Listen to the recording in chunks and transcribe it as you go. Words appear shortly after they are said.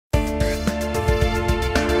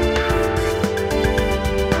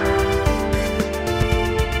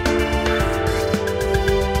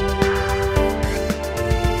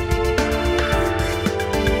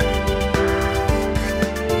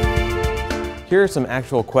Here are some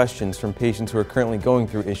actual questions from patients who are currently going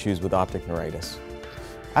through issues with optic neuritis.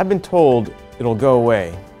 I've been told it'll go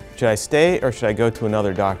away. Should I stay or should I go to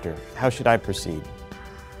another doctor? How should I proceed?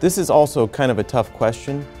 This is also kind of a tough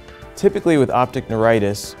question. Typically with optic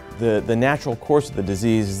neuritis, the natural course of the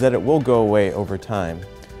disease is that it will go away over time.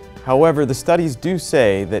 However, the studies do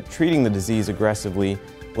say that treating the disease aggressively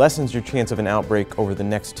lessens your chance of an outbreak over the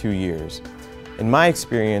next 2 years. In my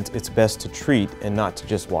experience, it's best to treat and not to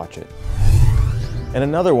just watch it. And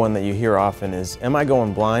another one that you hear often is, am I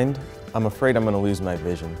going blind? I'm afraid I'm going to lose my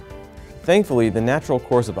vision. Thankfully, the natural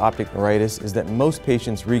course of optic neuritis is that most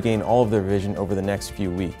patients regain all of their vision over the next few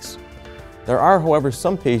weeks. There are, however,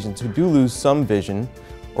 some patients who do lose some vision,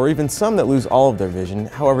 or even some that lose all of their vision.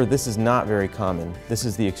 However, this is not very common. This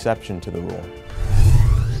is the exception to the rule.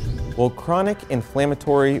 Will chronic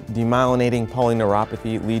inflammatory demyelinating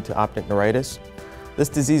polyneuropathy lead to optic neuritis? This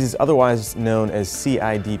disease is otherwise known as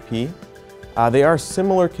CIDP. They are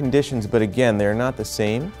similar conditions, but again, they are not the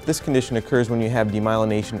same. This condition occurs when you have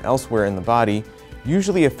demyelination elsewhere in the body,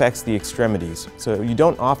 usually affects the extremities. So you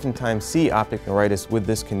don't oftentimes see optic neuritis with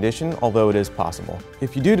this condition, although it is possible.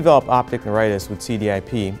 If you do develop optic neuritis with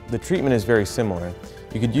CDIP, the treatment is very similar.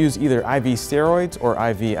 You could use either IV steroids or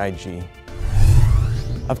IVIG.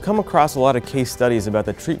 I've come across a lot of case studies about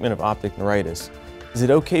the treatment of optic neuritis. Is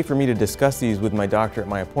it okay for me to discuss these with my doctor at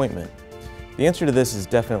my appointment? The answer to this is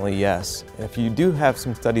definitely yes. If you do have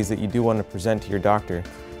some studies that you do want to present to your doctor,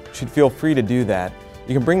 you should feel free to do that.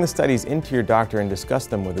 You can bring the studies into your doctor and discuss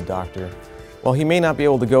them with the doctor. While he may not be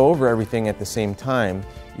able to go over everything at the same time,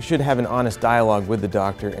 you should have an honest dialogue with the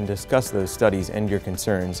doctor and discuss those studies and your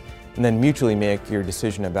concerns, and then mutually make your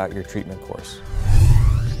decision about your treatment course.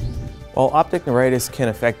 While optic neuritis can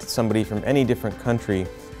affect somebody from any different country,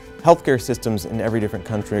 healthcare systems in every different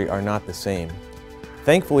country are not the same.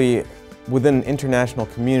 Thankfully, within an international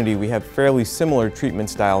community, we have fairly similar treatment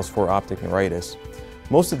styles for optic neuritis.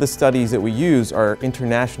 Most of the studies that we use are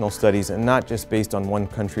international studies and not just based on one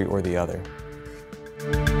country or the other.